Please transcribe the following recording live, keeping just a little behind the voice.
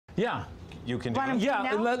Yeah. You can do it.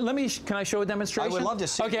 Yeah, let me, can I show a demonstration? I would love to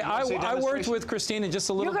see. Okay, I worked with Chirstina just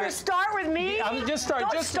a little bit. You're going to start with me? Just start.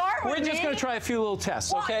 Don't start with me. We're just going to try a few little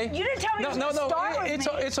tests, okay? You didn't tell me to start with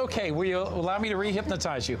me. It's okay. Will you allow me to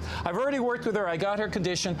re-hypnotize you? I've already worked with her. I got her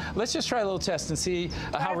condition. Let's just try a little test and see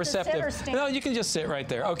how receptive. No, you can just sit right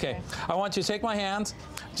there. Okay. I want you to take my hands,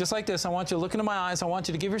 just like this. I want you to look into my eyes. I want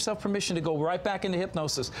you to give yourself permission to go right back into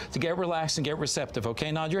hypnosis, to get relaxed and get receptive,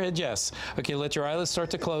 okay? Nod your head yes. Okay, let your eyelids start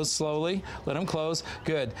to close slowly. Let them close.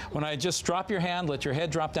 Good. When I just drop your hand, let your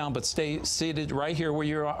head drop down, but stay seated right here where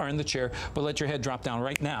you are in the chair, but let your head drop down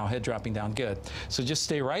right now, head dropping down. Good. So just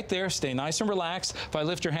stay right there, stay nice and relaxed. If I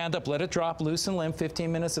lift your hand up, let it drop, loose and limp, 15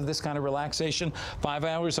 minutes of this kind of relaxation, 5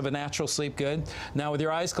 hours of a natural sleep. Good. Now with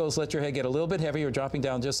your eyes closed, let your head get a little bit heavier, dropping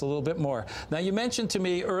down just a little bit more. Now you mentioned to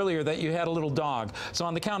me earlier that you had a little dog. So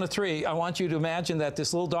on the count of 3, I want you to imagine that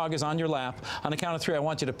this little dog is on your lap. On the count of 3, I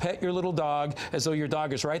want you to pet your little dog as though your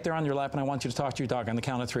dog is right there on your lap, and I want you to talk to your dog on the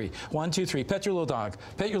count of 3. 1, 2, 3. Pet your little dog.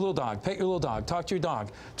 Pet your little dog. Pet your little dog. Talk to your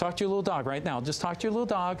dog. Talk to your little dog right now. Just talk to your little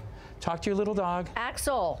dog. Talk to your little dog.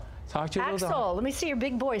 Axel. Talk to your little dog. Axel, let me see your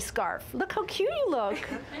big boy scarf. Look how cute you look.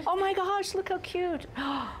 Oh my gosh, look how cute.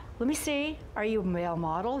 Let me see. Are you a male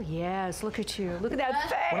model? Yes, look at you. Look at that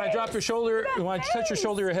face. When I drop your shoulder, when I touch your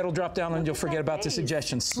shoulder, your head will drop down and you'll forget about the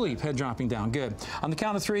suggestion. Sleep, head dropping down. Good. On the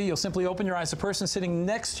count of 3, you'll simply open your eyes. The person sitting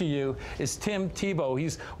next to you is Tim Tebow.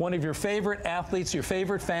 He's one of your favorite athletes, your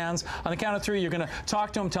favorite fans. On the count of 3, you're going to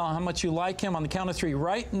talk to him, tell him how much you like him. On the count of 3,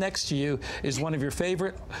 right next to you is one of your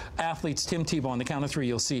favorite athletes, Tim Tebow. On the count of 3,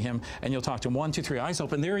 you'll see him and you'll talk to him. 1, 2, 3, eyes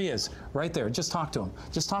open. There he is, right there. Just talk to him.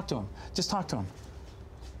 Just talk to him. Just talk to him.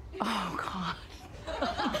 Oh, God.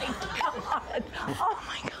 Oh, my God. Oh,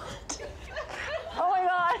 my God. Oh, my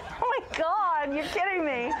God. Oh, my God. You're kidding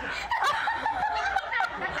me.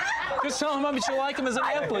 Just tell him how much you like him as an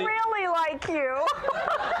athlete. I really like you.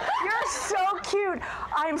 You're so cute.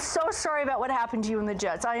 I'm so sorry about what happened to you in the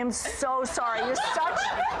Jets. I am so sorry. You're such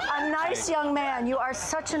a nice young man. You are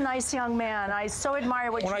such a nice young man. I so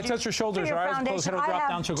admire what you do. When I touch her shoulders, her eyes closed, head will drop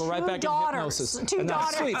down. She'll go right back into hypnosis. Two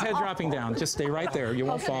daughters. Sleep, head dropping down. Just stay right there. You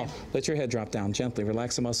won't fall. Let your head drop down gently.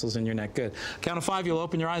 Relax the muscles in your neck. Good. Count of 5, you'll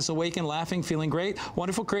open your eyes, awaken, laughing, feeling great.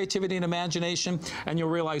 Wonderful creativity and imagination, and you'll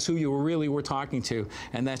realize who you really were talking to,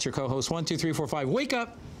 and that's your co-host. 1, 2, 3, 4, 5. Wake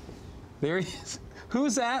up. There he is.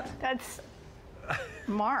 Who's that? That's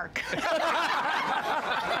Mark.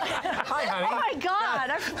 Hi, honey. Oh, my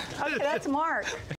God. Okay, that's Mark.